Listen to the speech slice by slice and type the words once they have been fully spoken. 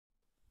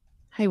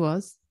Hey,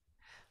 was.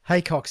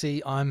 Hey,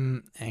 Coxie,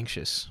 I'm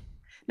anxious.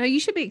 No, you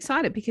should be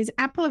excited because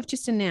Apple have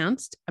just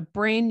announced a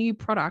brand new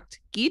product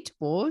geared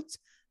towards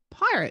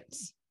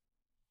pirates.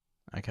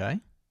 Okay.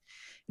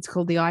 It's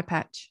called the eye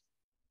patch.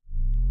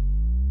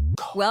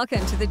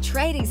 Welcome to the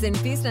Tradies in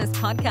Business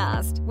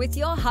podcast with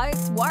your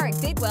hosts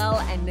Warwick Bidwell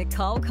and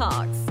Nicole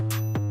Cox.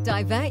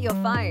 Divert your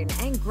phone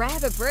and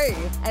grab a brew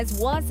as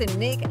Waz and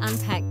Nick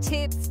unpack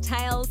tips,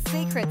 tales,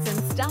 secrets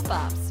and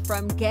stuff-ups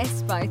from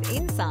guests both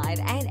inside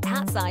and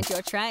outside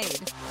your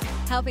trade,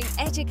 helping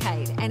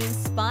educate and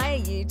inspire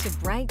you to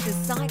break the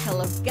cycle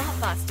of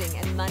gut-busting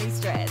and money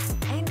stress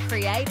and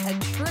create a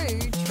true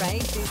trade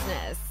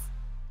business.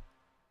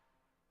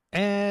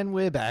 And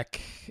we're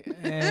back.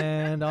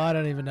 And I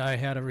don't even know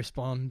how to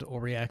respond or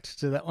react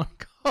to that one,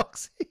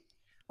 Coxie.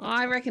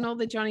 I reckon all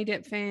the Johnny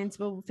Depp fans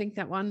will think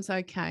that one's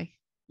okay.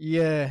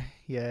 Yeah.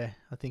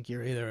 I think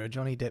you're either a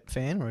Johnny Depp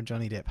fan or a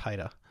Johnny Depp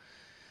hater.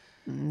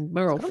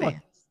 We're all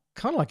fans.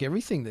 Kind of like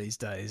everything these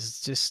days.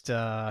 It's just,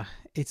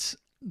 it's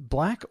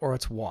black or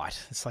it's white.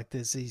 It's like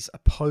there's these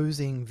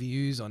opposing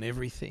views on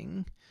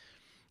everything,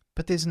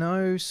 but there's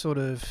no sort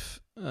of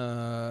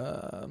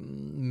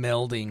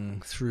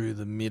melding through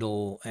the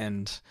middle,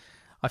 and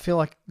I feel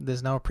like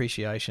there's no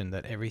appreciation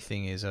that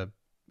everything is a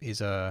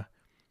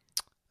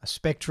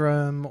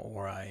spectrum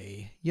or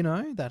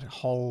that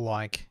whole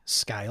like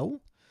scale.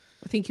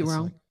 I think you're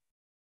wrong.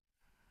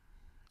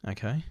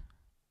 Okay.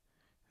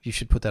 You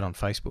should put that on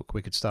Facebook.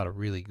 We could start a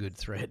really good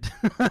thread.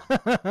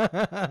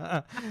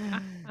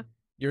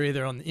 You're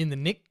either in the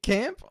Nick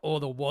camp or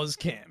the Was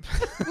camp.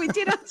 We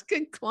did ask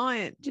a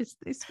client just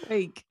this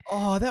week.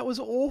 Oh, that was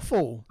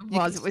awful.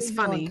 It was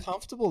How funny.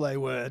 uncomfortable they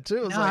were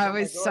too. It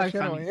was so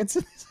funny.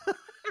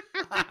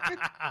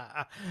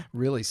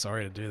 Really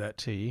sorry to do that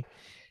to you.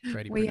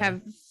 We have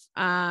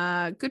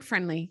good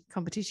friendly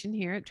competition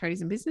here at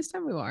Tradies in Business,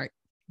 don't we, Warwick?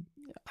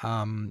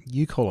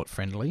 You call it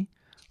friendly.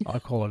 I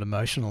call it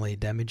emotionally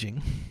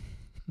damaging.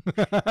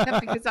 That's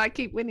because I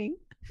keep winning.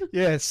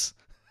 Yes.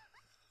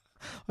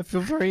 I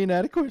feel very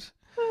inadequate.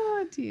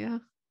 Oh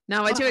dear.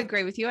 No, I do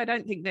agree with you. I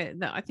don't think that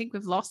I think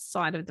we've lost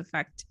sight of the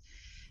fact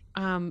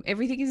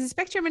everything is a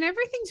spectrum and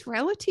everything's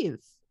relative.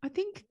 I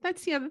think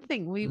that's the other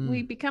thing.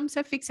 We become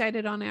so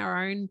fixated on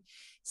our own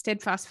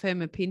steadfast,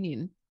 firm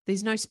opinion.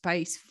 There's no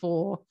space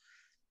for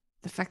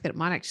the fact that it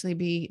might actually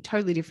be a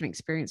totally different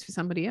experience for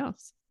somebody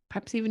else,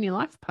 perhaps even your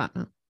life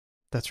partner.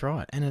 That's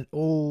right. And it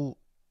all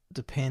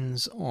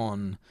depends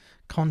on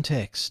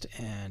context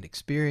and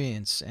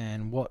experience,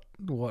 and what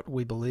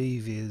we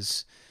believe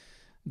is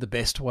the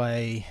best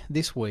way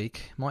this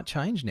week might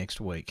change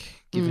next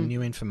week, given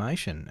new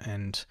information.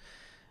 And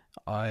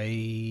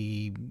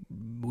I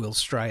will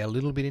stray a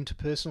little bit into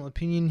personal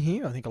opinion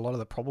here. I think a lot of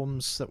the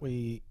problems that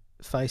we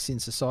face in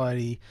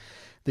society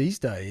these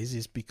days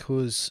is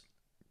because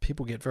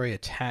people get very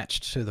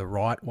attached to the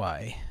right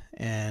way,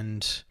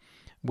 and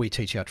we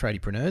teach our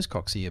tradiepreneurs,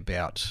 Coxie,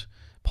 about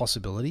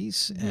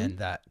possibilities and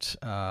that,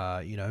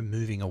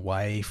 moving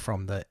away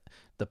from the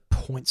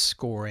point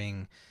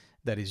scoring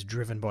that is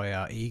driven by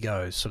our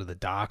egos, sort of the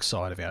dark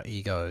side of our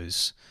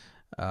egos,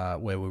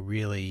 where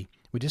we're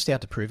just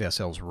out to prove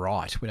ourselves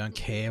right. We don't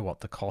care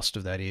what the cost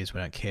of that is. We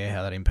don't care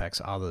how that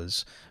impacts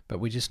others, but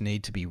we just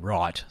need to be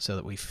right so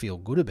that we feel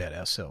good about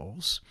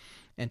ourselves.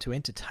 And to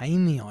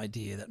entertain the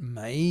idea that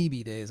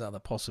maybe there's other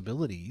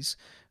possibilities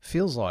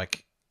feels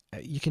like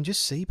you can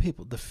just see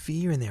people, the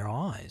fear in their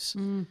eyes.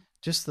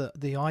 Just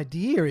the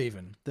idea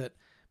even that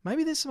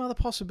maybe there's some other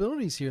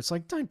possibilities here. It's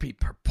like, don't be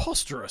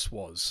preposterous,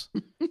 Was.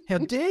 How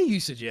dare you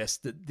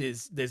suggest that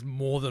there's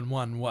more than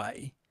one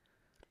way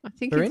I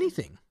think for it's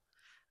anything?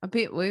 a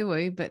bit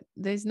woo-woo, but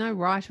there's no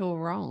right or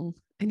wrong.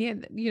 And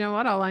yet, you know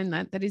what? I'll own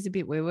that. That is a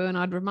bit woo-woo. And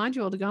I'd remind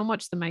you all to go and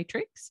watch The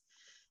Matrix.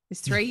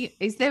 There's 3.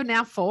 Is there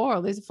now 4,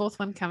 or there's a 4th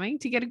one coming,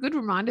 to get a good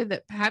reminder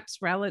that perhaps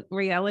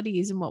reality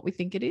isn't what we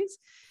think it is.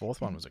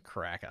 4th one was a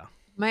cracker.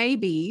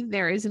 Maybe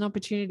there is an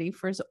opportunity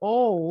for us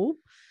all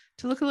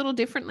to look a little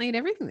differently at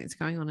everything that's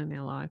going on in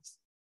our lives.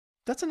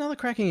 That's another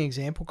cracking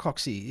example,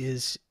 Coxie,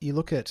 is you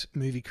look at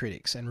movie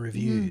critics and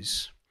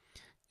reviews.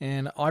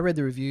 And I read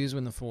the reviews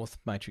when the 4th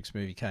Matrix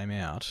movie came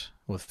out,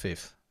 or the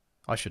 5th.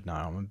 I should know.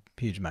 I'm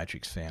a huge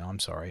Matrix fan. I'm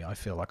sorry. I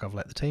feel like I've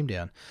let the team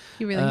down.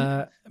 You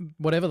really?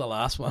 Whatever the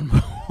last one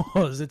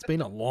was, it's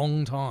been a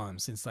long time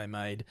since they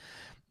made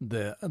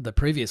the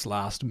previous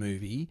last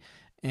movie.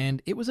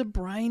 And it was a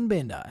brain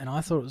bender, and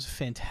I thought it was a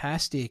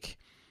fantastic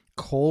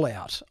call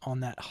out on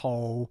that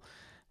whole,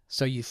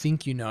 so you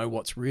think you know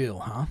what's real,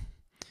 huh?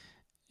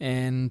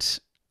 And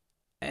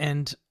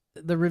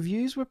the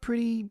reviews were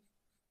pretty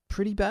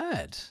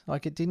bad.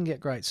 Like, it didn't get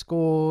great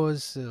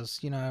scores. There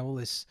was, all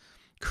this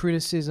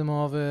criticism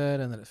of it,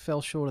 and that it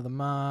fell short of the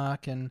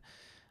mark. And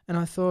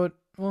I thought,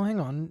 well,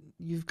 hang on,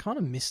 you've kind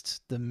of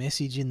missed the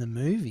message in the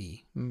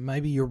movie.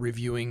 Maybe you're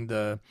reviewing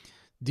the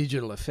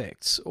digital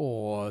effects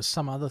or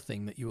some other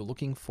thing that you were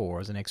looking for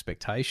as an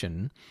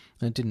expectation,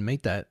 and it didn't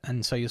meet that,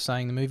 and so you're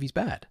saying the movie's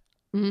bad,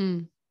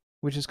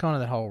 which is kind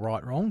of that whole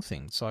right-wrong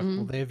thing. It's like,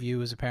 well, their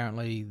view is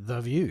apparently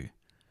the view,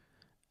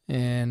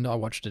 And I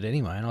watched it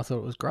anyway, and I thought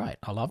it was great.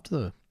 I loved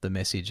the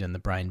message and the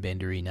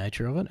brain-bendery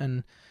nature of it.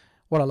 And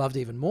what I loved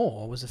even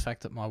more was the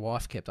fact that my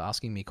wife kept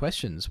asking me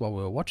questions while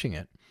we were watching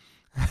it,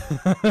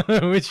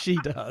 which she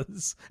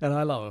does. And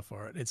I love her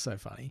for it. It's so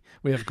funny.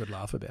 We have a good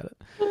laugh about it.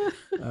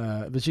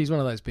 But she's one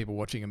of those people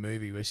watching a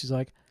movie where she's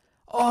like,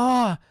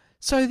 oh,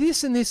 so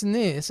this and this and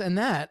this and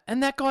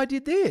that guy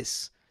did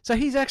this. So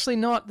he's actually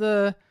not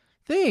the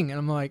thing. And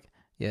I'm like,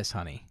 yes,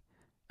 honey.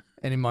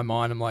 And in my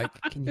mind, I'm like,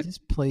 can you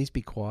just please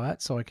be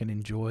quiet so I can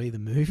enjoy the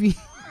movie?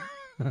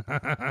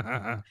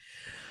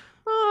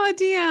 Oh,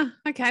 dear.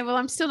 Okay, well,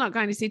 I'm still not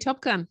going to see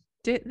Top Gun.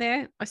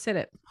 There, I said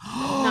it.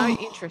 No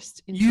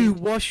interest. In You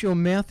seeing- wash your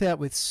mouth out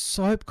with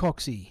soap,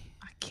 Coxie.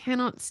 I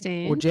cannot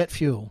stand Or jet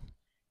fuel.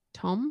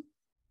 Tom.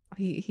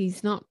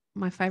 He's not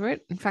my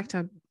favourite. In fact,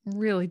 I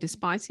really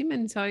despise him.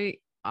 And so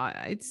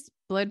it's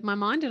blurred my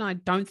mind and I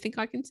don't think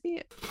I can see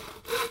it.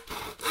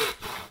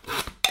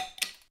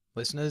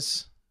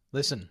 Listeners,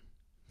 listen.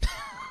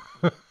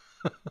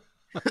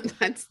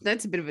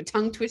 That's a bit of a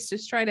tongue twister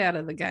straight out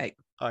of the gate.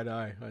 I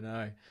know.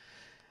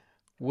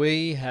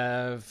 We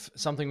have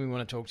something we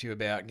want to talk to you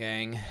about,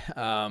 gang.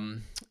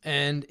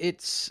 And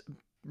it's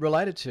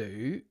related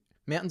to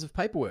mountains of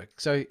paperwork.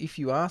 So if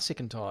you are sick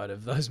and tired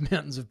of those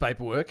mountains of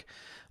paperwork,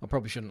 I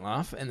probably shouldn't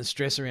laugh, and the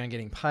stress around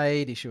getting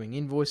paid, issuing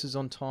invoices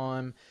on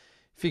time,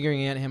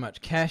 figuring out how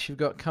much cash you've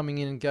got coming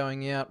in and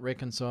going out,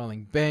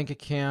 reconciling bank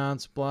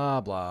accounts,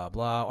 blah, blah,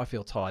 blah. I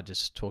feel tired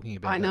just talking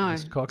about that,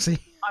 Mr. Coxie.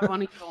 I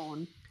want to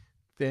yawn.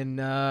 Then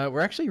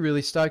we're actually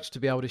really stoked to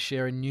be able to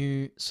share a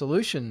new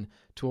solution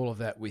to all of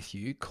that with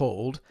you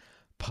called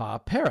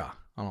Parpera.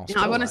 I want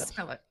to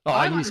spell it.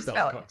 Oh, you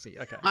spell it, Coxie.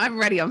 Okay. I'm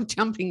ready. I'm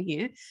jumping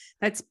here.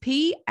 That's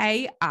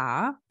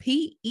Parpera.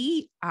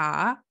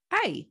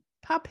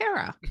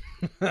 Parpera.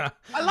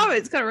 I love it.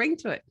 It's got a ring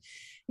to it.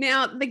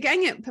 Now, the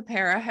gang at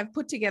Parpera have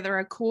put together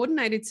a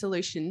coordinated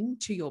solution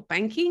to your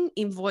banking,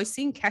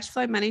 invoicing, cash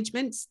flow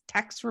management,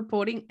 tax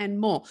reporting, and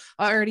more.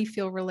 I already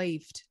feel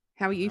relieved.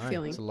 How are you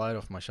feeling? It's a load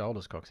off my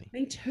shoulders, Coxie.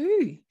 Me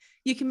too.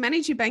 You can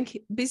manage your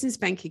business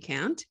bank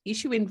account,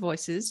 issue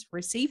invoices,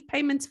 receive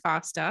payments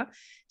faster,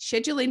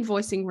 schedule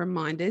invoicing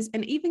reminders,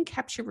 and even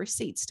capture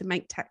receipts to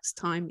make tax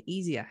time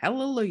easier.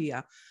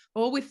 Hallelujah.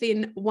 All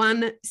within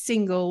one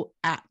single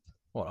app.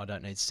 What, I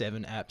don't need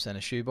 7 apps and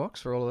a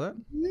shoebox for all of that?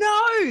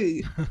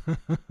 No,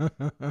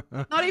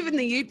 not even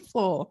the ute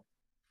floor.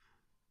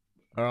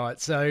 All right,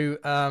 so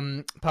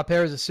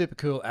Parpera is a super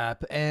cool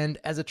app, and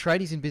as a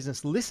Tradies in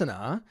Business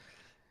listener,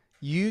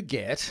 you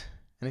get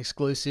an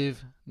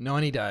exclusive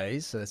 90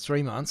 days, so that's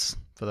 3 months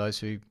for those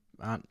who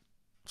aren't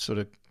sort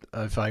of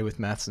au fait with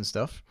maths and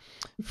stuff,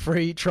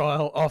 free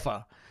trial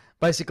offer.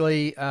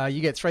 Basically,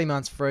 you get 3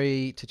 months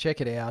free to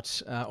check it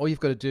out. All you've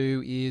got to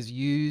do is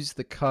use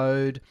the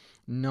code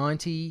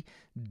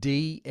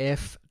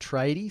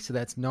 90DFTradie, so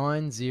that's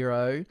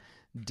 90DF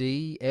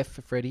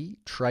for Freddy,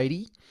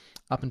 Tradie,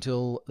 up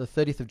until the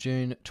 30th of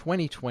June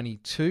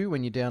 2022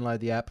 when you download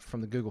the app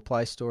from the Google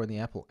Play Store and the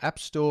Apple App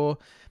Store.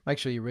 Make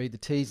sure you read the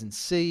T's and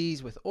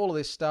C's with all of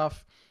this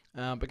stuff.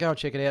 But go and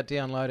check it out,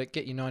 download it,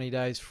 get your 90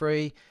 days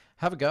free.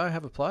 Have a go,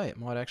 have a play. It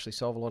might actually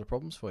solve a lot of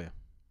problems for you.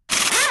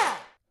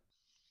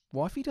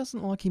 Wifey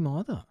doesn't like him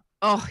either.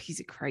 Oh, he's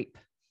a creep.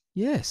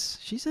 Yes,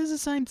 she says the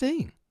same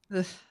thing.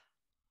 Ugh.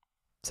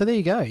 So there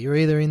you go. You're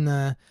either in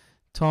the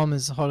Tom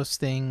is the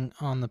hottest thing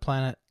on the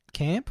planet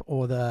camp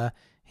or the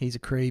he's a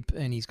creep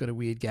and he's got a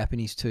weird gap in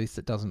his tooth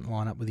that doesn't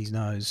line up with his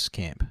nose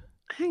camp.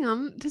 Hang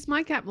on. Does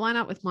my gap line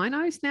up with my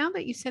nose now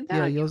that you said that?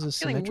 Yeah, yours is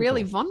feeling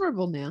really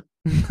vulnerable now.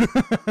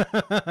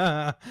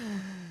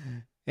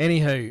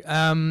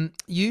 Anywho,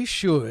 you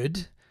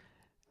should,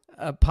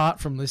 apart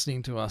from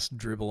listening to us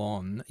dribble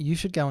on, you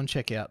should go and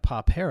check out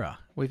Parpera.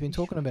 We've been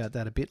talking about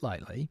that a bit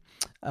lately.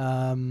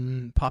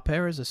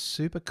 Parpera is a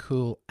super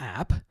cool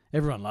app.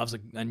 Everyone loves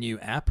a new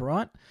app,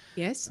 right?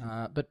 Yes.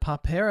 But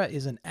Parpera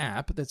is an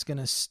app that's going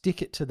to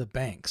stick it to the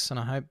banks. And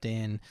I hope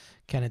Dan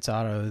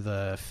Canizzaro,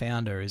 the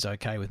founder, is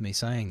okay with me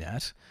saying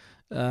that.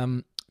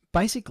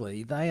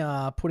 Basically, they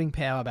are putting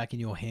power back in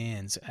your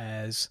hands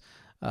as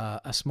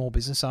a small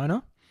business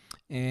owner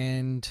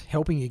and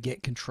helping you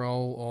get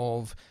control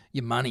of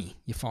your money,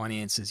 your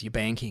finances, your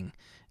banking,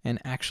 and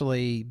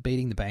actually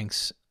beating the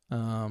banks,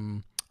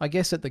 I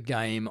guess, at the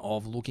game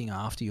of looking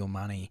after your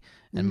money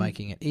and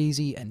making it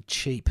easy and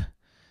cheap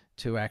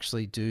to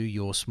actually do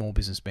your small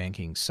business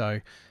banking. So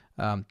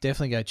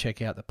definitely go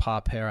check out the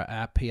Parpera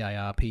app,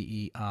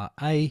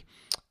 Parpera.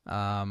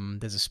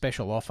 There's a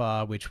special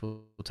offer, which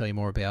we'll tell you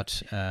more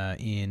about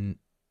in...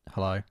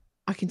 Hello?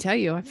 I can tell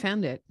you, I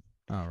found it.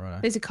 Oh,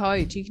 right. There's a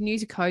code. You can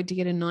use a code to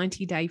get a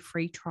 90-day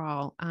free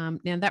trial.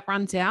 Now, that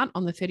runs out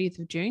on the 30th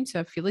of June. So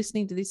if you're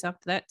listening to this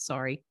after that,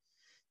 sorry.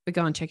 But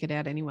go and check it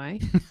out anyway.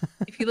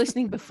 If you're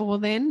listening before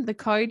then, the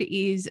code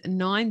is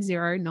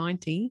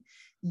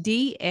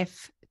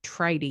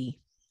 9090DFTradie.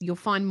 You'll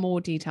find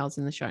more details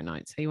in the show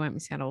notes, so you won't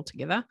miss out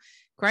altogether.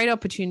 Great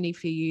opportunity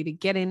for you to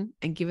get in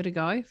and give it a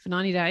go for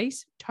 90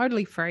 days,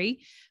 totally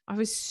free. I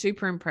was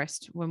super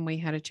impressed when we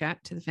had a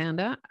chat to the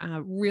founder.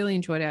 Really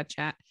enjoyed our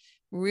chat.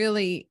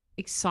 Really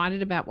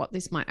excited about what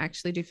this might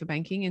actually do for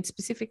banking, and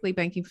specifically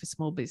banking for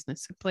small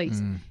business. So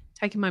please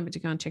take a moment to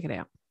go and check it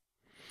out.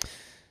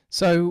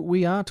 So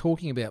we are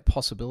talking about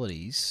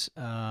possibilities,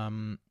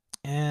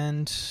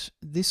 and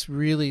this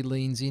really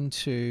leans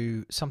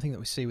into something that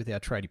we see with our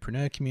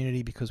tradiepreneur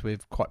community, because we're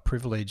quite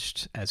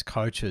privileged as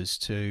coaches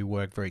to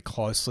work very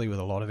closely with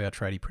a lot of our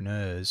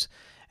tradiepreneurs,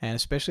 and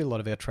especially a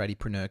lot of our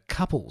tradiepreneur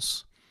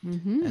couples.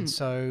 Mm-hmm. And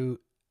so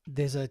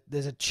there's a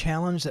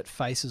challenge that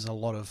faces a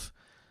lot of,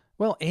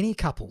 well, any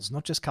couples,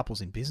 not just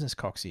couples in business,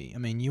 Coxie. I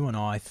mean, you and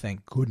I,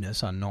 thank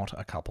goodness, are not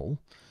a couple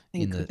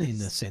in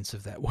the sense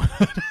of that word.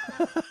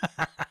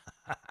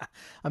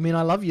 I mean,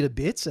 I love you to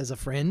bits as a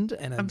friend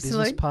and a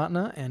business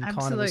partner and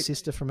kind of a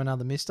sister from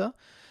another mister.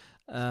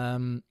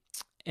 And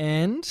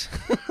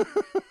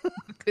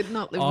could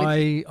not live with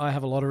you. I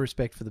have a lot of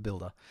respect for the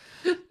builder.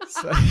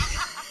 So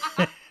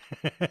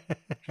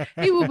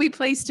he will be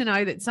pleased to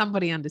know that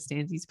somebody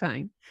understands his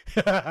pain.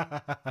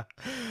 But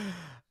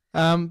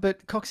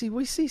Coxie,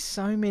 we see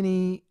so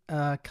many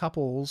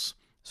couples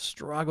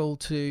struggle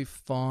to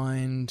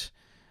find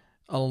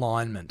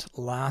alignment,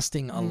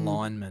 lasting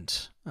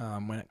alignment,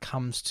 when it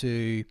comes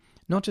to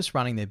not just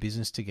running their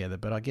business together,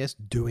 but I guess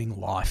doing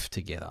life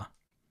together.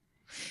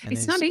 And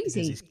it's not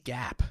easy. There's this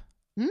gap,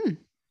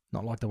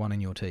 not like the one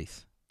in your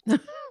teeth.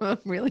 I'm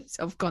really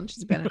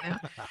self-conscious about it now.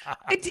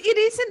 It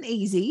isn't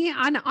easy.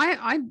 And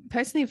I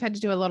personally have had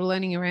to do a lot of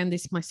learning around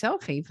this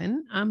myself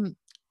even.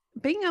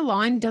 Being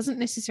aligned doesn't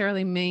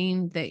necessarily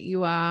mean that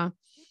you are,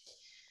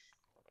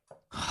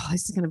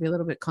 this is going to be a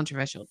little bit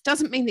controversial. It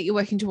doesn't mean that you're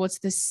working towards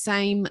the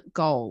same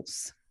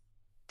goals.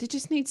 There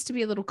just needs to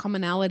be a little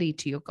commonality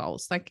to your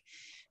goals. Like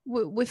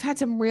we've had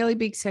some really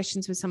big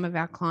sessions with some of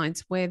our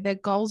clients where their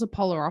goals are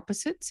polar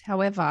opposites.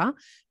 However,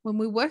 when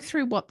we work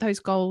through what those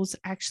goals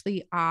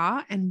actually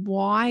are and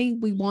why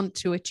we want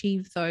to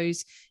achieve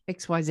those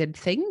XYZ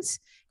things,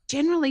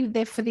 generally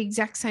they're for the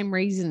exact same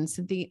reasons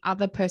that the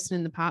other person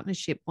in the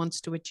partnership wants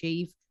to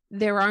achieve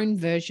their own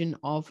version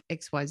of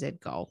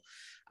XYZ goal.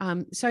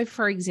 So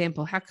for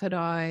example, how could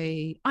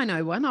I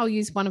know one, I'll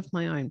use one of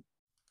my own.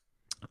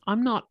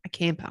 I'm not a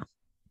camper.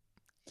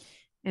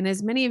 And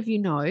as many of you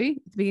know, at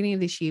the beginning of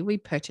this year, we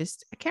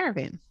purchased a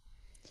caravan.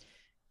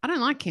 I don't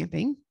like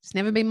camping. It's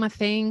never been my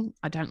thing.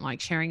 I don't like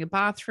sharing a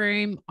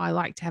bathroom. I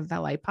like to have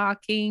valet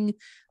parking.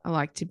 I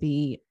like to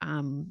be,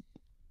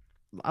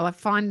 I like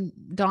fine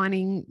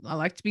dining. I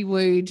like to be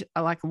wooed.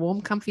 I like a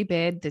warm, comfy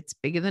bed that's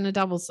bigger than a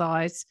double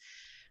size.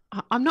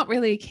 I'm not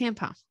really a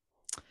camper,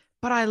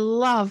 but I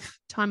love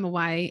time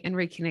away and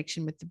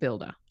reconnection with the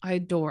builder. I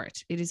adore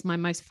it. It is my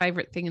most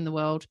favorite thing in the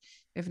world.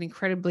 We have an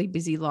incredibly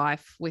busy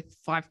life with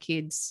 5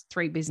 kids,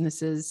 3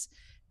 businesses,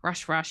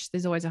 rush.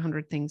 There's always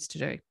 100 things to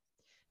do.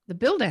 The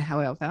builder,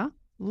 however,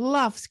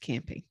 loves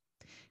camping.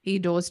 He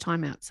adores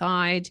time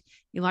outside.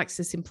 He likes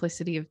the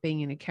simplicity of being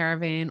in a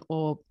caravan,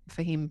 or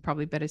for him,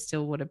 probably better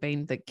still would have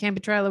been the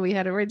camper trailer we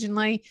had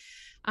originally.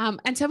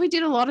 And so we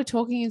did a lot of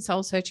talking and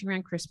soul searching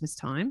around Christmas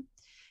time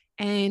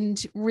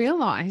and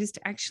realized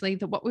actually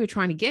that what we were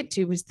trying to get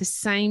to was the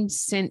same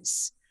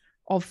sense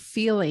of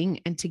feeling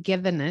and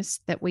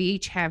togetherness that we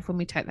each have when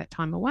we take that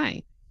time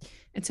away.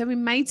 And so we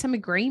made some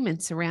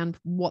agreements around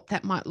what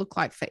that might look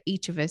like for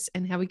each of us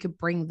and how we could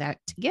bring that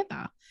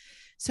together.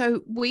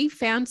 So we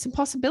found some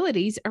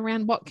possibilities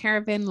around what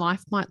caravan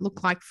life might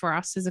look like for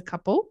us as a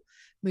couple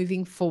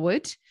moving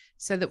forward,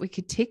 so that we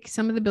could tick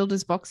some of the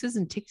builder's boxes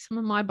and tick some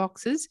of my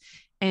boxes.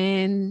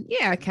 And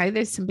yeah, okay,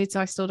 there's some bits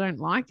I still don't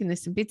like, and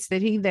there's some bits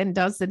that he then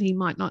does that he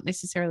might not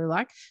necessarily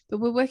like, but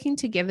we're working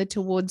together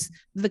towards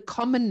the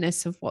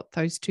commonness of what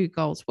those 2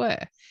 goals were.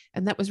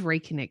 And that was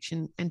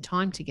reconnection and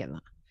time together.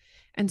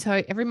 And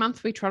so every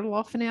month we trottle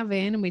off in our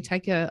van and we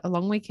take a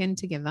long weekend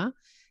together,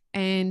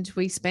 and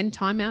we spend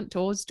time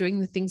outdoors doing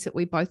the things that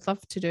we both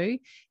love to do.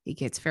 He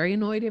gets very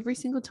annoyed every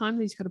single time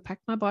that he's got to pack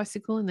my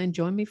bicycle and then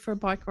join me for a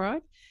bike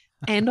ride.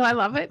 And I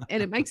love it.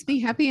 And it makes me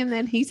happy. And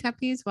then he's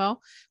happy as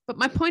well. But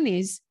my point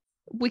is,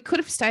 we could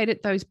have stayed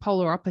at those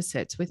polar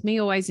opposites, with me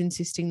always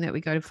insisting that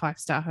we go to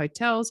 5-star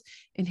hotels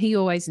and he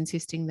always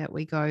insisting that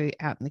we go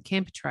out in the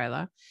camper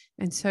trailer.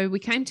 And so we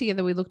came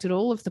together, we looked at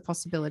all of the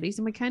possibilities,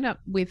 and we came up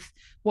with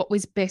what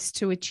was best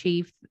to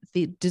achieve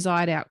the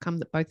desired outcome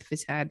that both of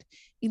us had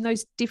in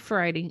those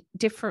different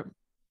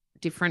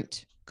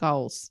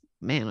goals.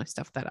 Man, I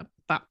stuffed that up,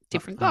 but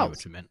different goals. I know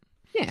what you meant.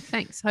 Yeah,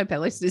 thanks. Hope our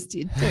listeners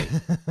did too.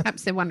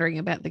 Perhaps they're wondering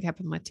about the gap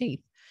in my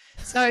teeth.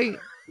 So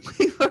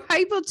we were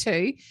able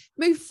to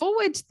move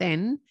forward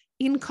then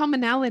in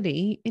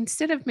commonality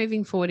instead of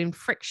moving forward in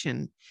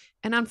friction.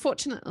 And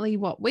unfortunately,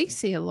 what we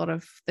see a lot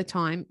of the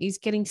time is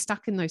getting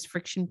stuck in those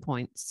friction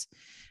points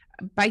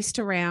based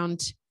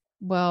around,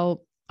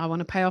 well, I want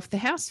to pay off the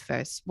house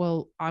first.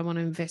 Well, I want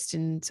to invest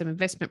in some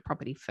investment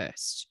property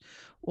first.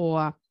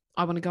 Or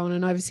I want to go on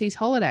an overseas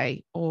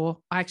holiday. Or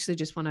I actually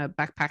just want to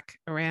backpack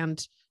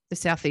around the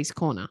southeast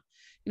corner.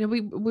 You know,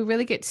 we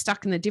really get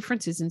stuck in the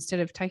differences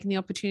instead of taking the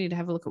opportunity to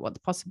have a look at what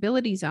the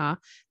possibilities are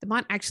that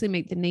might actually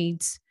meet the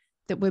needs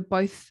that we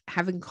both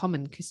have in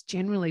common, because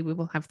generally we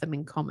will have them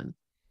in common.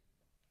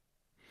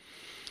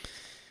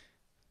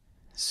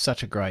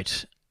 such a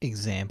great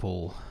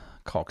example,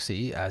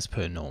 Coxie, as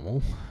per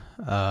normal,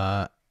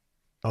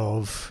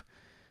 of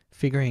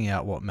figuring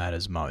out what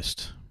matters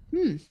most.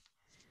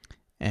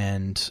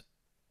 And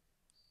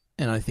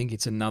I think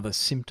it's another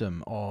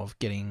symptom of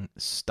getting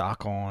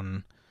stuck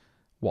on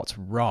what's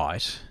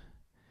right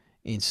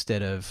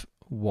instead of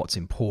what's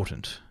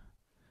important.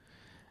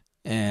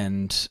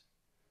 And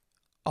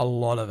a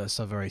lot of us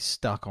are very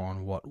stuck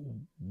on what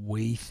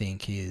we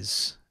think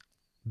is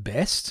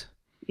best.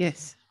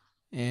 Yes.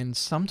 And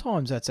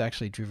sometimes that's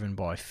actually driven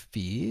by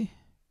fear,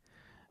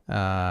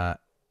 our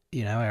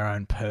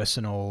own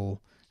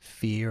personal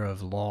fear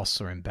of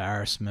loss or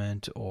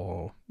embarrassment,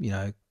 or,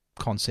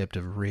 concept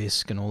of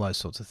risk and all those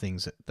sorts of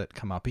things that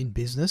come up in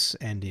business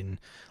and in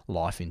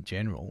life in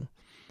general,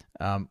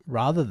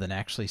 rather than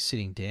actually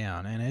sitting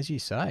down and, as you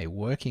say,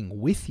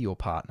 working with your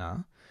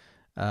partner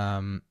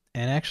and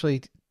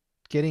actually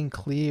getting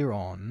clear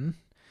on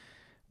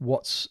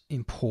what's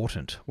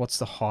important, what's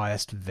the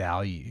highest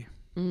value.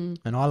 And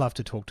I love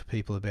to talk to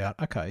people about,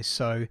 okay,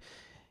 so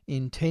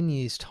in 10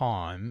 years'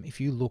 time,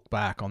 if you look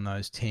back on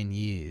those 10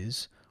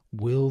 years,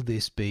 will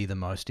this be the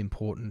most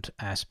important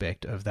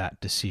aspect of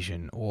that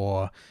decision?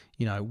 Or,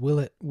 will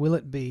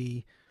it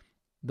be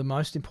the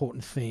most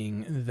important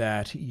thing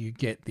that you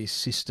get this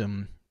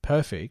system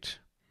perfect?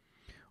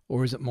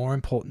 Or is it more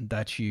important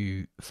that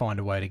you find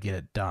a way to get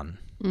it done?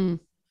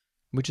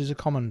 Which is a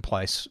common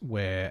place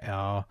where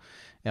our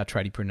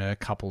tradiepreneur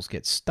couples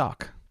get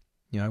stuck.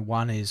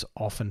 One is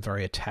often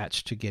very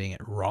attached to getting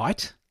it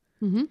right.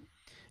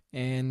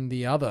 And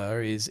the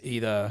other is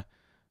either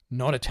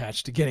not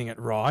attached to getting it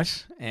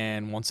right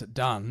and wants it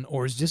done,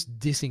 or is just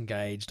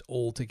disengaged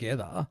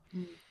altogether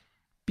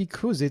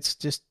because it's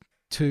just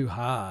too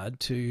hard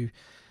to,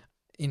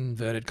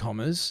 inverted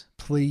commas,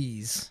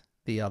 please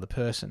the other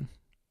person.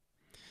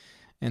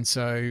 And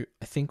so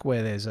I think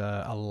where there's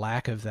a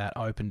lack of that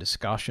open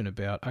discussion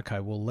about, okay,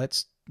 well,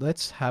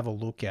 let's have a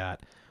look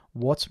at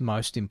what's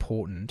most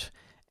important,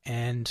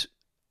 and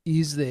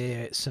is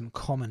there some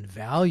common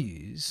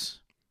values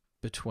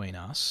between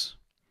us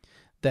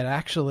that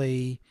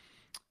actually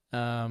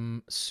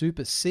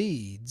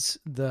supersedes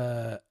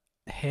the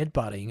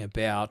headbutting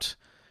about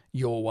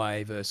your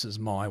way versus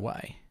my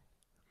way.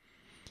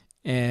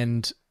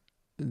 And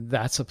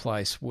that's a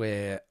place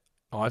where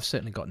I've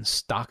certainly gotten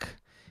stuck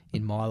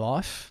in my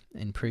life,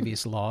 in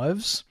previous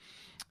lives.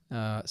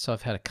 So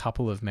I've had a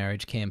couple of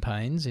marriage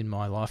campaigns in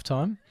my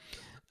lifetime,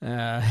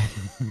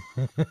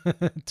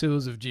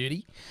 tours of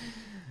duty,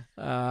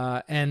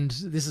 and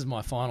this is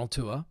my final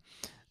tour.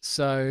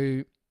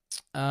 So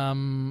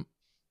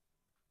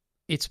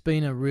it's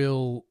been a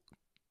real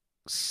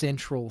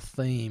central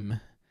theme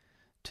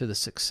to the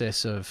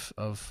success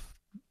of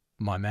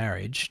my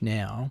marriage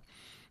now,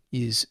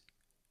 is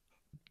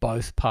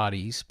both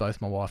parties, both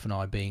my wife and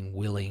I, being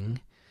willing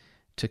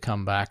to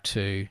come back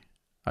to,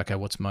 okay,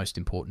 what's most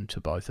important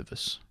to both of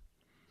us,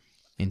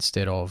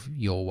 instead of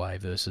your way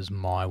versus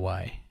my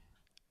way.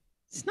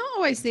 It's not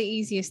always the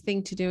easiest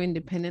thing to do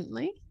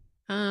independently.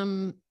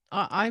 I'm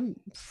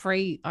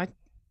free. I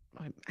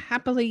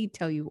happily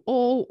tell you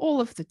all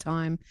of the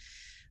time,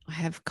 I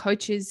have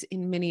coaches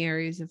in many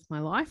areas of my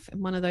life,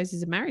 and one of those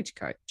is a marriage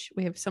coach.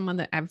 We have someone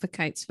that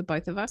advocates for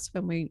both of us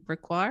when we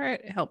require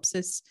it. It helps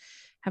us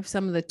have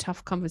some of the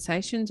tough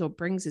conversations, or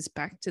brings us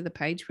back to the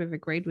page we've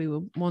agreed we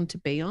will want to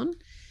be on.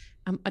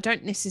 I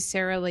don't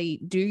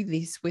necessarily do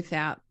this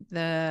without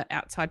the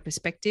outside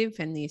perspective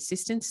and the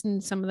assistance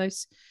in some of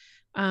those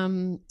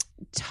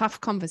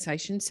tough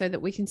conversations, so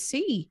that we can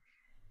see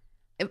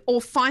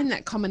or find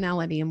that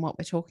commonality in what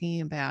we're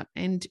talking about.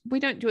 And we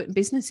don't do it in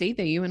business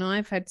either. You and I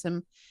have had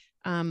some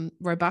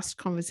robust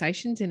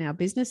conversations in our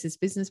business as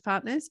business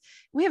partners.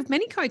 We have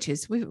many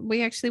coaches.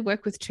 We actually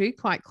work with two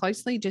quite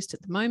closely just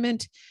at the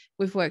moment.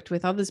 We've worked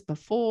with others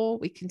before.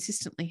 We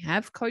consistently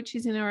have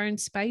coaches in our own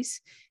space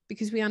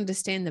because we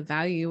understand the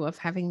value of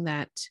having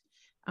that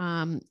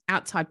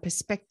outside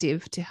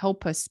perspective to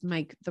help us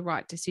make the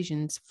right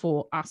decisions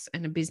for us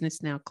and a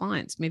business and our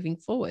clients moving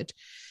forward.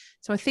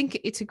 So I think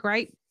it's a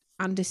great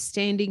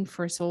understanding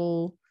for us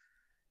all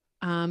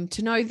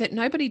to know that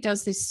nobody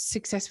does this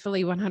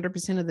successfully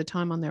 100% of the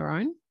time on their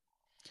own.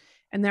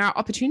 And there are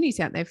opportunities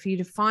out there for you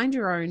to find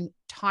your own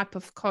type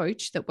of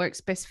coach that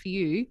works best for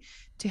you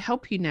to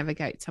help you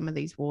navigate some of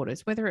these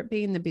waters, whether it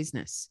be in the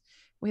business.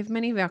 We have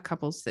many of our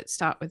couples that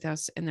start with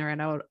us and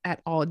they're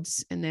at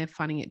odds and they're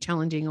finding it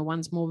challenging, or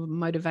one's more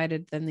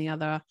motivated than the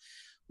other,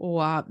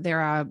 or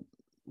there are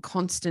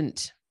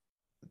constant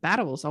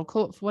battles, I'll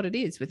call it for what it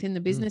is, within the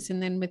business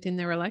and then within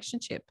the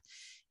relationship.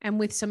 And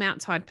with some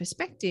outside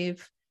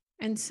perspective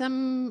and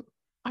some,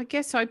 I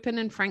guess, open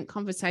and frank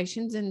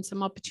conversations and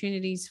some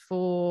opportunities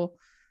for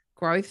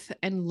growth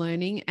and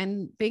learning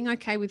and being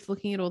okay with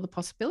looking at all the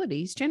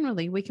possibilities,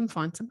 generally we can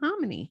find some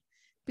harmony,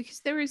 because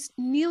there is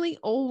nearly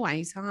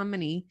always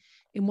harmony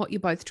in what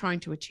you're both trying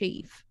to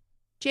achieve.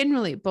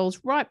 Generally, it boils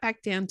right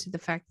back down to the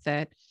fact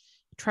that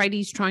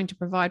tradie's trying to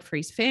provide for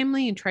his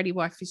family and tradie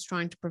wife is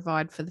trying to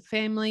provide for the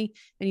family,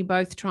 and you're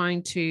both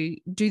trying to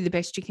do the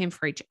best you can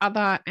for each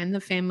other and the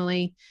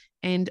family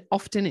And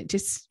often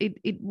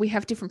we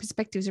have different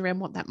perspectives around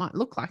what that might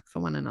look like for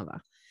one another.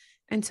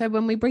 And so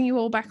when we bring you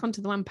all back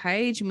onto the one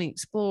page and we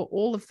explore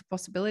all of the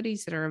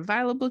possibilities that are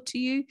available to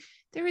you,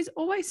 there is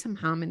always some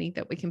harmony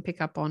that we can pick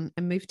up on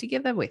and move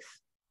together with.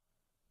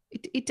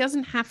 It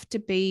doesn't have to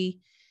be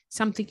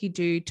something you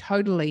do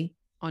totally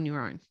on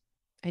your own.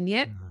 And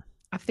yet,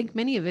 I think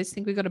many of us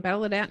think we've got to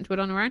battle it out and do it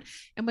on our own.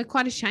 And we're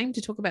quite ashamed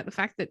to talk about the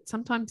fact that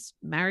sometimes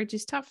marriage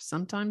is tough.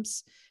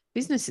 Sometimes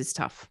business is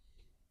tough.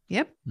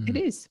 Yep, it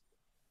is.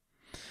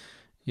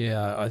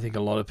 Yeah, I think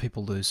a lot of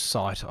people lose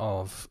sight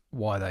of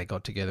why they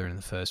got together in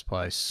the first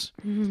place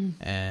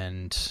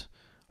and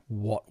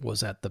what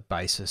was at the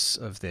basis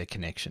of their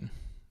connection.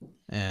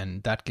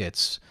 And that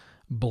gets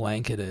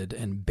blanketed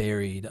and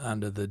buried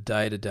under the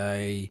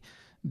day-to-day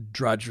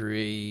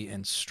drudgery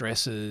and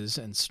stresses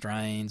and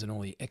strains and all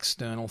the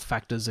external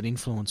factors that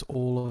influence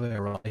all of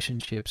our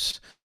relationships,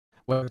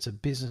 whether it's a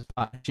business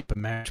partnership, a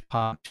marriage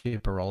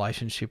partnership, a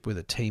relationship with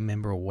a team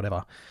member or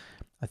whatever.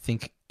 I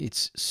think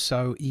it's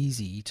so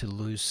easy to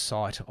lose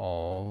sight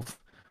of,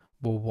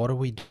 well, what are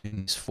we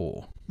doing this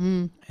for?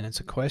 And it's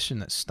a question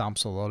that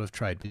stumps a lot of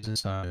trade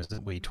business owners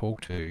that we talk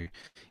to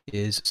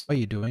is, so are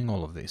you doing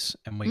all of this?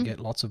 And we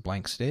get lots of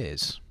blank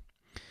stares.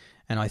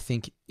 And I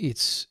think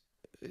it's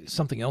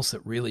something else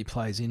that really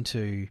plays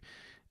into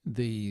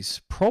these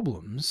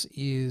problems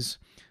is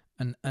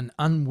an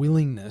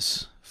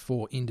unwillingness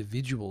for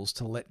individuals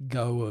to let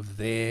go of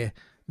their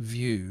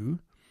view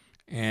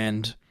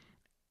and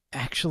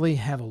actually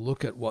have a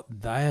look at what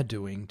they are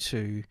doing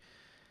to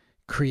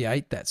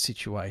create that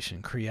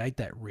situation, create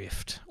that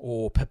rift,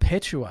 or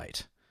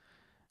perpetuate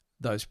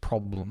those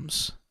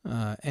problems.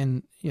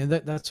 And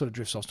that sort of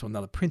drifts off to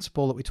another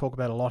principle that we talk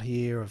about a lot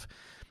here of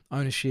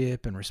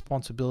ownership and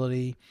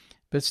responsibility.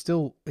 But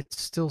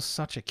it's still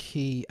such a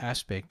key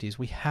aspect is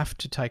we have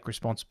to take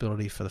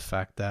responsibility for the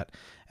fact that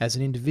as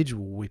an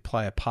individual, we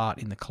play a part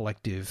in the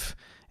collective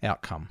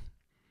outcome.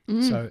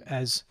 So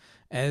as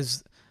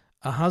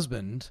a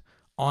husband,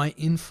 I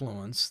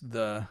influence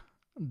the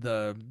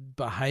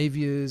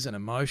behaviors and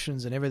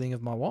emotions and everything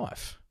of my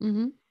wife.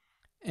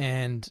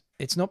 And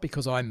it's not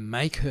because I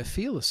make her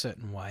feel a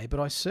certain way, but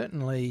I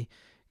certainly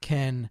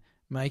can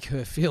make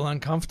her feel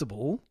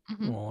uncomfortable.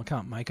 Well, I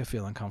can't make her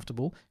feel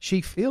uncomfortable.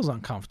 She feels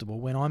uncomfortable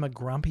when I'm a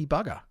grumpy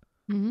bugger.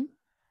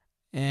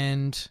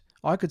 And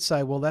I could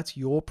say, well, that's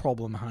your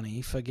problem,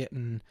 honey, for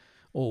getting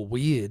all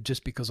weird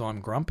just because I'm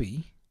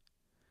grumpy.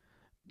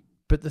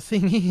 But the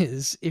thing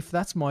is, if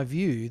that's my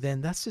view,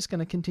 then that's just going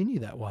to continue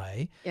that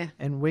way. Yeah.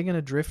 And we're going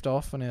to drift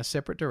off in our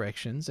separate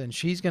directions. And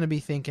she's going to be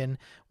thinking,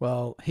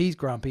 well, he's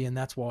grumpy and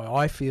that's why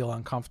I feel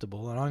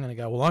uncomfortable. And I'm going to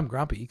go, well, I'm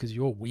grumpy because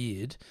you're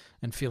weird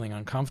and feeling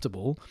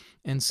uncomfortable.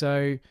 And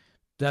so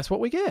that's what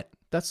we get.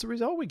 That's the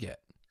result we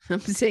get. I'm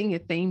seeing a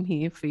theme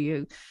here for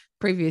you.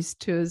 Previous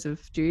tours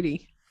of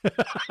duty.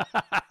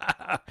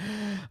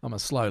 I'm a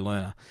slow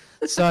learner.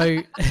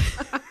 So,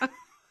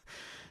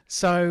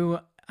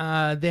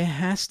 there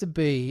has to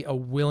be a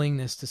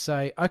willingness to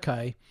say,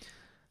 okay,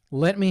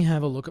 let me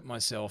have a look at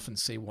myself and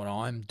see what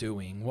I'm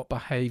doing. What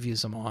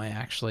behaviors am I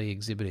actually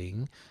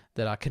exhibiting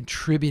that are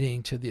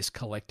contributing to this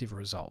collective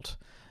result?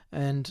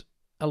 And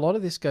a lot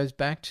of this goes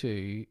back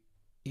to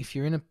if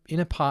you're in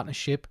a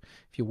partnership,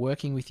 if you're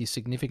working with your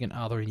significant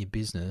other in your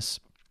business,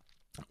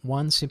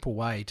 one simple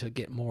way to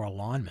get more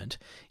alignment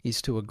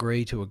is to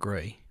agree to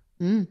agree.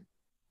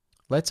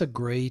 Let's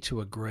agree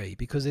to agree,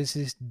 because there's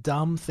this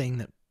dumb thing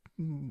that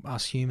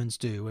us humans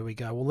do where we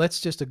go, well, let's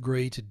just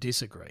agree to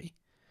disagree.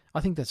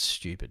 I think that's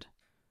stupid.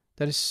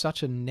 That is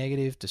such a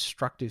negative,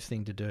 destructive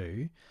thing to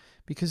do,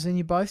 because then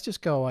you both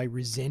just go away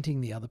resenting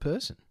the other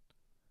person.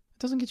 It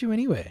doesn't get you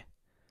anywhere.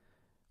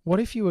 What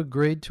if you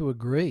agreed to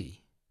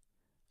agree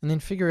and then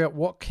figure out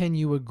what can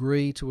you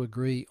agree to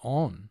agree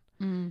on?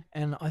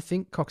 And I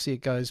think, Coxie,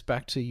 it goes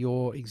back to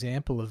your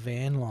example of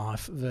van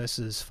life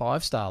versus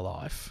 5-star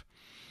life.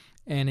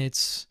 And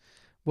it's,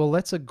 well,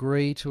 let's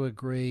agree to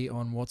agree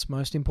on what's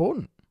most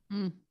important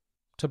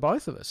to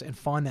both of us and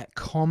find that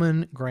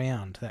common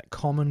ground, that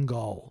common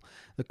goal.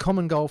 The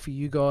common goal for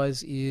you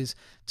guys is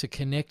to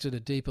connect at a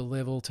deeper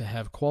level, to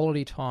have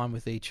quality time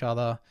with each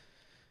other.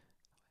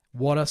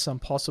 What are some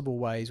possible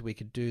ways we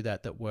could do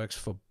that works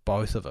for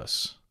both of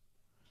us?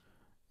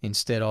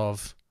 Instead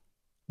of,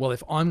 well,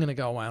 if I'm going to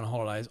go away on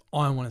holidays,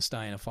 I want to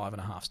stay in a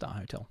 5.5-star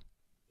hotel.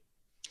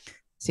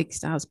 6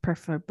 stars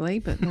preferably,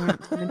 but there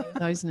aren't many of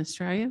those in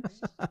Australia.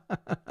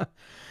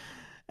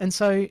 And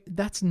so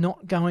that's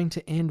not going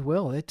to end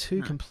well. They're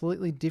two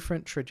completely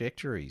different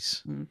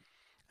trajectories.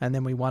 And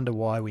then we wonder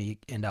why we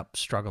end up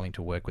struggling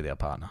to work with our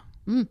partner.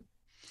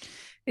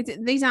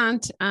 These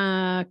aren't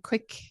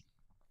quick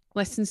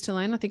lessons to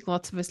learn. I think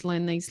lots of us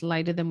learn these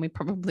later than we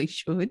probably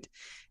should.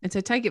 And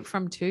so take it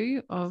from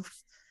two of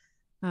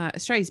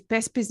Australia's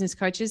best business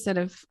coaches that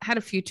have had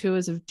a few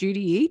tours of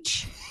duty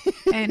each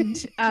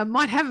and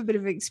might have a bit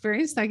of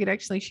experience they could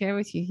actually share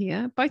with you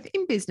here, both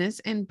in business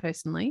and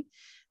personally.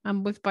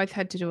 We've both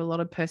had to do a lot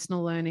of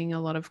personal learning,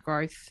 a lot of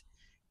growth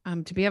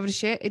to be able to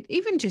share it,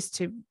 even just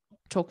to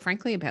talk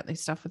frankly about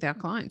this stuff with our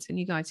clients and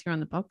you guys here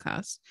on the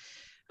podcast.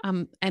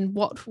 And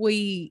what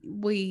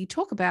we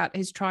talk about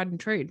is tried and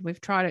true.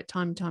 We've tried it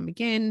time and time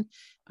again.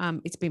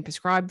 It's been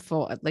prescribed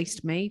for at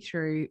least me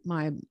through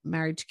my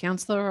marriage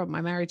counselor or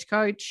my marriage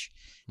coach,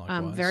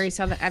 various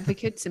other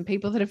advocates and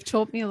people that have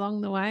taught me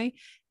along the way.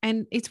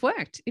 And it's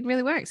worked. It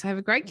really works. I have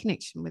a great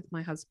connection with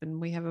my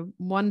husband. We have a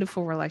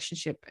wonderful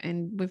relationship,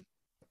 and we've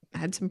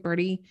had some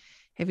pretty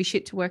heavy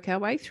shit to work our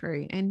way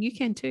through. And you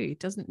can too. It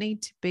doesn't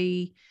need to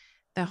be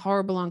the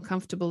horrible,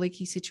 uncomfortable,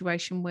 leaky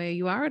situation where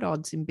you are at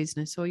odds in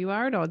business or you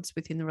are at odds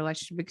within the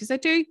relationship, because they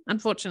do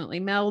unfortunately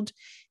meld.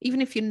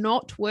 Even if you're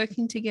not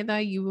working together,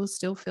 you will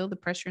still feel the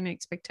pressure and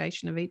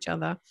expectation of each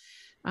other.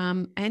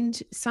 And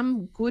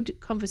some good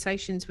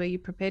conversations where you're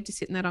prepared to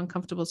sit in that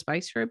uncomfortable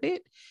space for a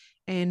bit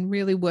and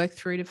really work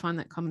through to find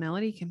that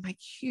commonality can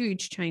make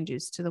huge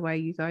changes to the way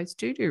you guys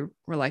do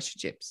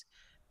relationships,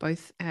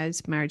 both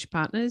as marriage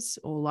partners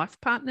or life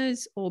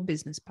partners or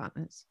business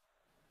partners.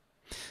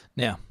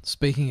 Now,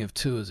 speaking of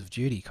tours of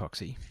duty,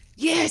 Coxie.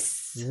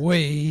 Yes!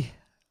 We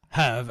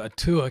have a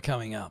tour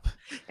coming up.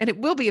 And it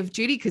will be of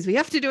duty because we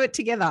have to do it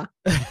together.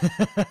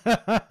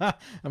 And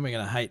we're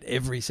going to hate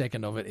every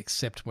second of it,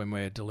 except when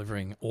we're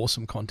delivering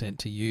awesome content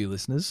to you,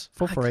 listeners,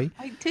 for free.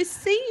 I can't wait to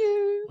see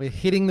you. We're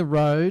hitting the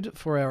road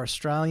for our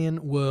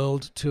Australian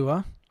World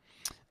Tour.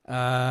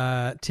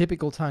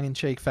 Typical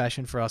tongue-in-cheek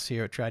fashion for us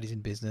here at Tradies in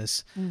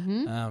Business.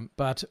 Mm-hmm.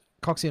 But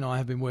Coxie and I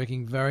have been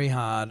working very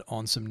hard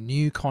on some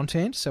new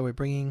content. So we're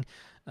bringing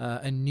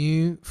a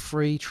new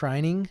free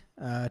training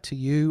to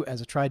you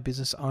as a trade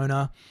business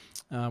owner.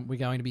 We're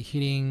going to be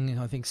hitting,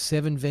 I think,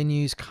 7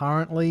 venues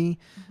currently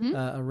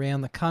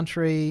around the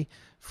country,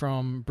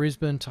 from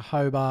Brisbane to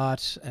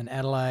Hobart and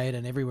Adelaide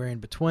and everywhere in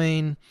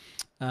between.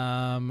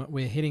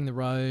 We're hitting the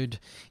road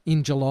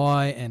in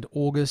July and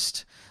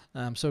August.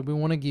 So we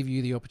want to give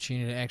you the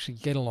opportunity to actually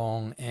get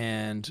along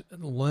and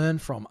learn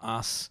from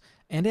us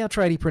and our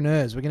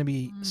tradiepreneurs. We're going to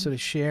be sort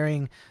of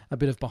sharing a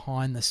bit of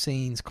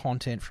behind-the-scenes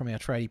content from our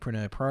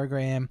Tradiepreneur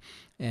program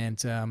and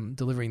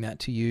delivering that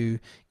to you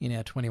in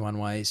our 21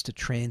 ways to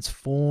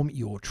transform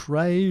your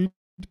trade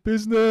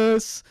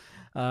business.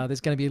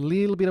 There's going to be a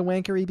little bit of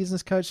wankery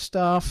business coach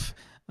stuff.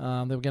 There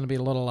are going to be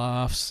a lot of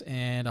laughs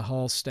and a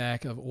whole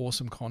stack of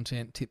awesome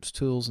content, tips,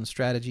 tools, and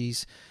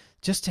strategies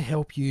just to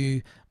help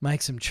you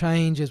make some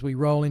change as we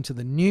roll into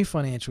the new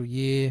financial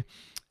year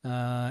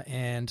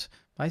and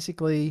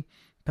basically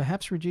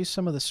perhaps reduce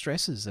some of the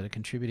stresses that are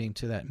contributing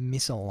to that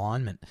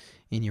misalignment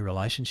in your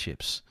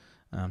relationships.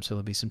 So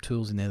there'll be some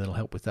tools in there that'll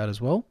help with that as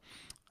well.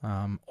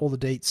 All the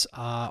deets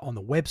are on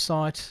the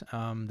website.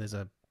 There's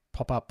a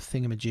pop-up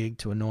thingamajig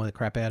to annoy the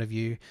crap out of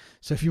you.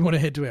 So if you want to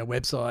head to our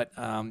website,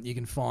 you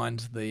can find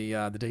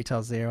the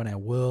details there on our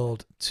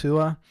world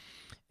tour.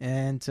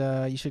 And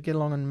you should get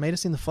along and meet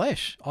us in the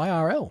flesh,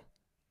 IRL.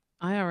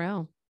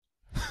 IRL.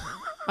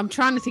 I'm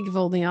trying to think of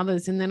all the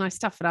others and then I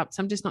stuff it up.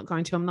 So I'm just not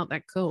going to. I'm not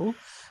that cool.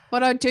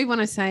 What I do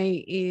want to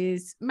say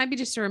is maybe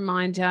just a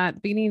reminder, at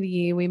the beginning of the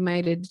year, we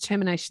made a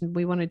determination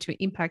we wanted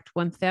to impact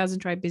 1,000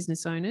 trade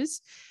business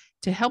owners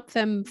to help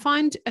them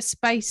find a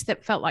space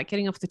that felt like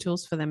getting off the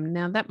tools for them.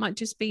 Now, that might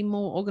just be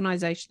more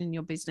organization in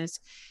your business.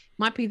 It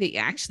might be that you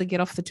actually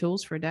get off the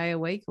tools for a day a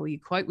week, or you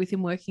quote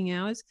within working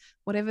hours,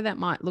 whatever that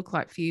might look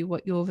like for you,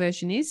 what your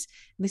version is.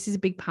 And this is a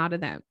big part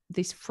of that.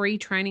 This free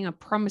training, I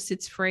promise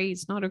it's free.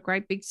 It's not a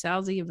great big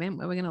salesy event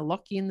where we're going to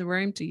lock you in the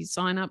room till you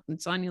sign up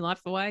and sign your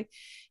life away.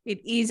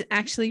 It is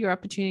actually your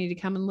opportunity to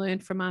come and learn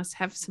from us,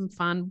 have some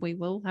fun. We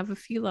will have a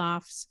few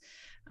laughs,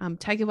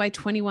 take away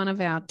 21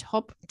 of our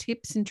top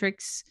tips and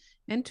tricks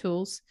and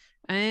tools,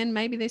 and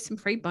maybe there's some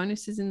free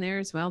bonuses in there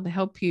as well to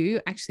help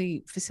you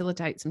actually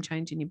facilitate some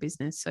change in your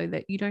business so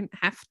that you don't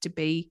have to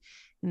be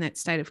in that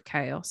state of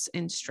chaos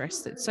and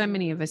stress that so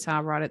many of us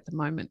are right at the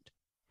moment.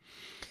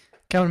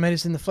 Come and meet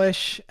us in the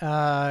flesh.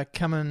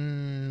 Come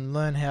and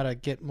learn how to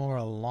get more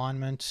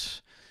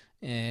alignment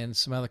and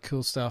some other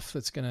cool stuff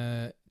that's going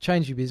to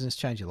change your business,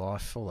 change your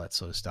life, all that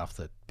sort of stuff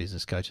that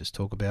business coaches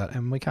talk about.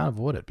 And we can't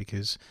avoid it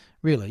because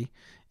really,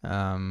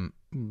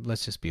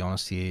 let's just be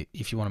honest here,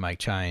 if you want to make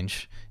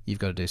change, you've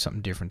got to do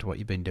something different to what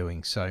you've been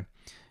doing. So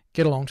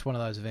get along to one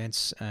of those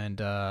events and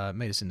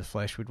meet us in the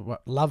flesh. We'd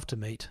love to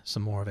meet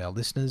some more of our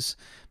listeners.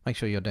 Make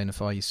sure you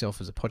identify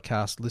yourself as a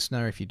podcast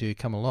listener if you do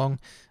come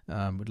along.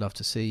 We'd love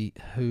to see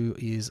who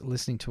is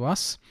listening to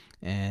us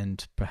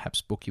and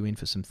perhaps book you in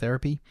for some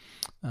therapy.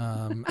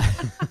 And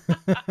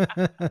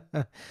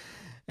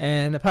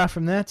apart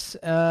from that,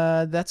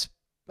 that's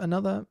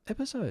another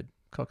episode,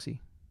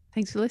 Coxie.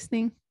 Thanks for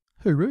listening.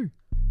 Hooroo.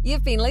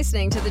 You've been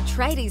listening to the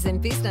Tradies in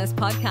Business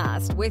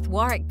podcast with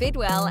Warwick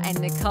Bidwell and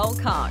Nicole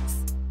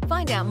Cox.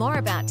 Find out more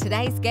about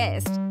today's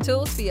guest,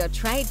 tools for your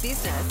trade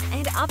business,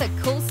 and other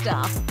cool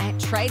stuff at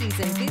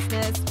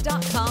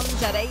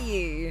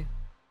tradiesinbusiness.com.au.